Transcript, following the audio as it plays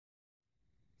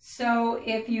So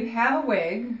if you have a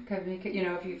wig, you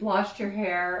know, if you've lost your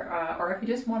hair, or if you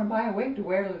just want to buy a wig to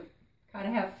wear to kind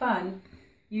of have fun,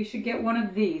 you should get one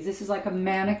of these. This is like a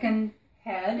mannequin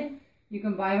head. You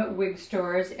can buy them at wig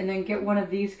stores, and then get one of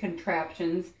these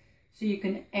contraptions so you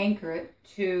can anchor it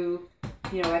to,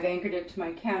 you know, I've anchored it to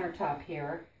my countertop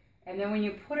here. And then when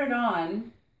you put it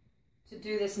on to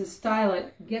do this and style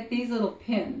it, get these little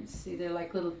pins. See, they're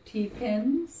like little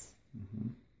T-pins.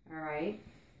 Mm-hmm. All right.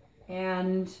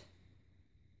 And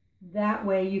that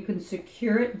way you can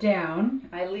secure it down.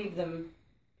 I leave them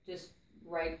just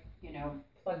right, you know,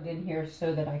 plugged in here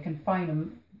so that I can find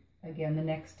them again the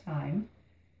next time.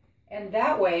 And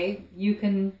that way you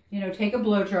can, you know, take a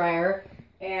blow dryer,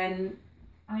 and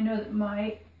I know that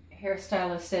my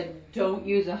hairstylist said don't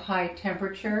use a high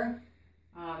temperature.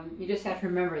 You just have to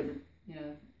remember that, you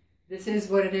know, this is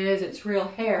what it is. It's real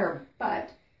hair, but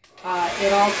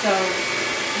it also,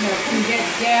 you know, can get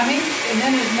damaged, and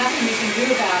then there's nothing you can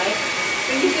do about it.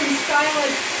 But you can style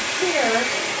it here,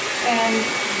 and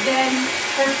then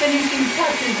for finishing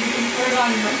touches, you can put it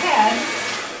on your head.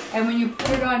 And when you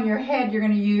put it on your head, you're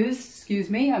going to use, excuse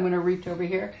me, I'm going to reach over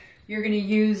here. You're going to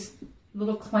use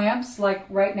little clamps, like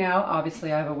right now.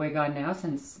 Obviously, I have a wig on now,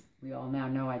 since we all now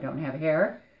know I don't have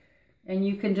hair. And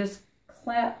you can just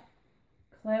clamp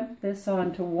this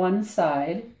onto one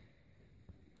side,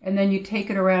 and then you take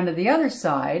it around to the other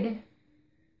side,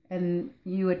 and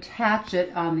you attach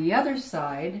it on the other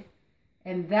side,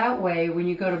 and that way when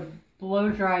you go to blow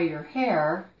dry your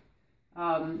hair,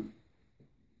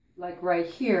 like right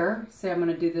here, say I'm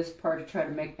going to do this part to try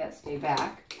to make that stay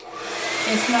back,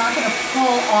 it's not going to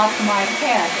pull off my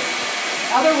head.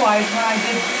 Otherwise,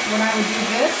 when I would do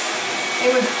this,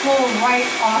 it would pull right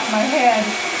off my head,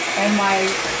 and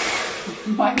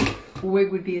my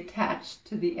wig would be attached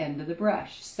to the end of the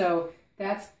brush. So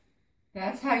that's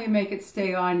how you make it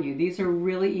stay on you. These are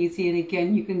really easy, and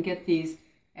again, you can get these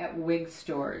at wig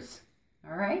stores.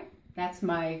 All right, that's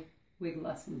my wig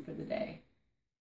lesson for the day.